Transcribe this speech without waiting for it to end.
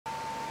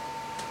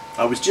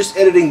I was just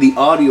editing the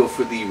audio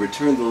for the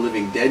Return of the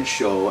Living Dead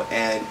show,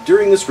 and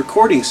during this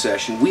recording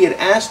session we had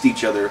asked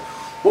each other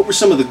what were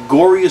some of the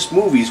goriest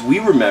movies we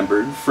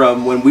remembered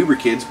from when we were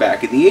kids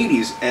back in the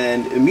 80s,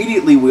 and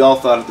immediately we all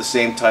thought of the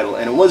same title,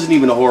 and it wasn't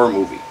even a horror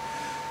movie.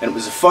 And it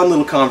was a fun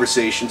little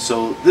conversation,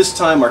 so this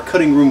time our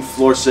cutting room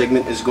floor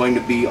segment is going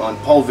to be on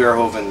Paul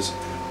Verhoeven's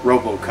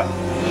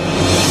ROBOCOP.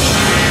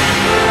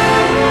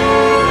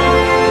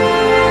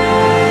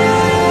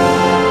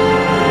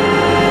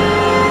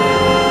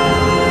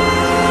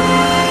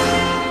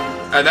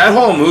 That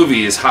whole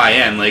movie is high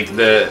end. Like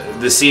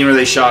the scene where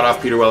they shot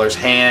off Peter Weller's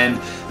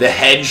hand, the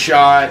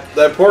headshot.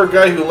 That poor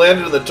guy who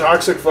landed in the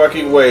toxic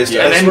fucking waste.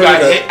 Yeah, and then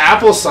got hit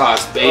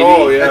applesauce, baby.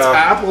 Oh yeah, that's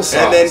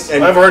applesauce.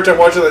 And I have a hard time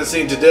watching that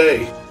scene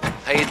today.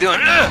 How you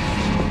doing?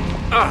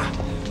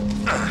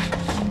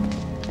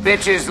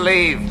 Bitches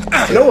leave.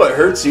 You know what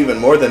hurts even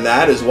more than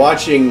that is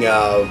watching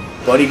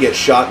Buddy get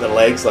shot in the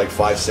legs like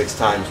 5-6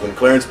 times. When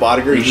Clarence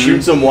Boddicker, he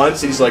shoots him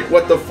once, he's like,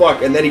 what the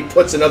fuck? And then he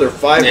puts another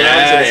 5 rounds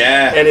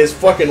and his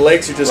fucking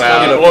legs are just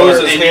coming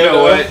apart. And you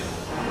know what?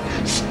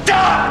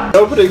 Stop! The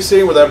opening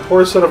scene where that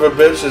poor son of a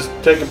bitch is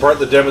taking part in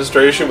the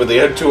demonstration with the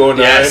N209.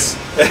 Yes.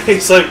 And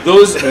he's like,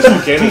 the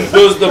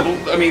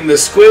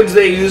squids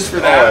they used for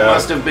that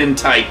must have been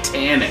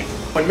titanic.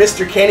 When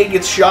Mr. Kenny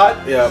gets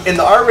shot, in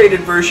the R-rated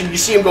version, you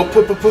see him go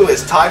poo-poo-poo,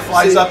 his tie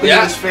flies up into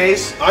his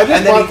face, and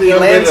then he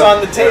lands on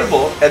the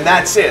table, and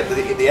that's it. The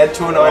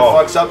N209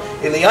 fucks up.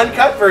 In the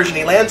uncut version,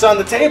 he lands on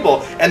the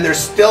table, and they're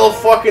still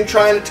fucking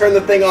trying to turn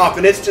the thing off,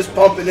 and it's just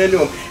pumping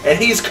into him, and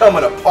he's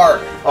coming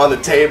apart on the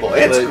table.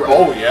 It's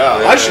oh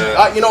yeah. I should,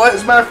 you know what?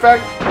 As a matter of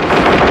fact.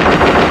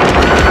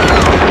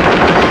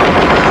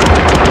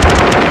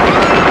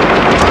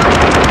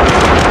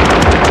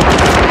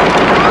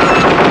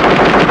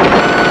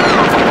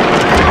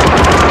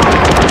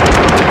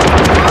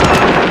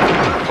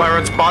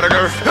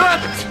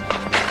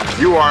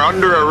 You are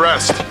under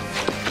arrest.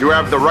 You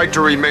have the right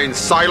to remain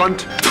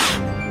silent.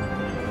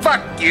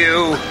 Fuck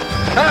you!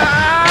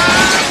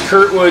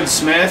 Kurtwood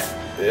Smith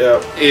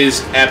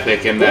is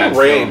epic in that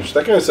range.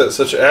 That guy's at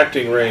such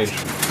acting range. You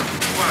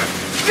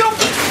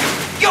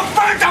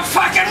burned the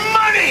fucking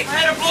money! I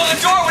had to blow the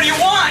door. What do you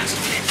want?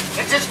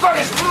 It's as good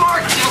as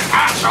Mark, you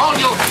asshole!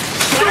 You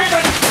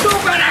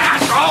stupid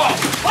asshole!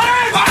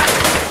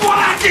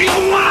 What do you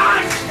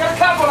want? Got a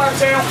couple on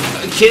tail.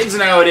 Kids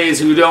nowadays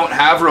who don't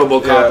have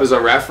RoboCop as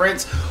a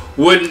reference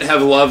wouldn't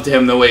have loved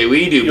him the way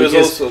we do. He was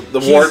also the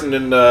warden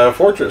in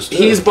Fortress, too.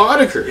 He's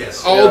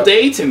Boddicker all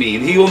day to me.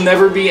 He will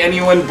never be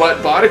anyone but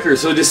Boddicker.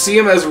 So to see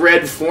him as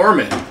Red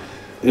Foreman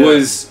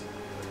was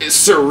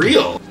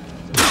surreal.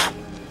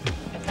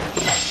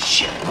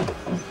 Shit.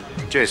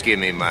 Just give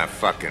me my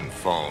fucking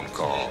phone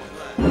call.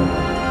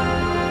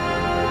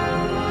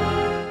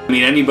 I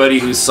mean, anybody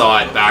who saw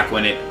it back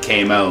when it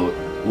came out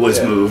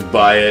was moved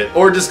by it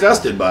or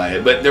disgusted by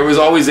it, but there was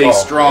always a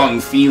strong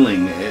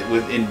feeling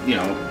within, you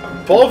know.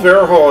 Paul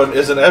Verhoeven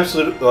is an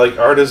absolute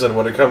artisan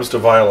when it comes to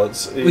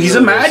violence. He's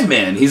a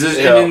madman. He's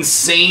an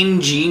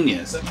insane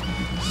genius.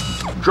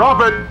 Drop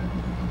it.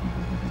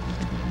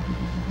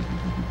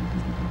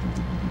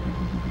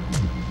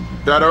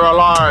 Dead or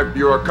alive,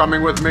 you are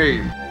coming with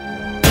me.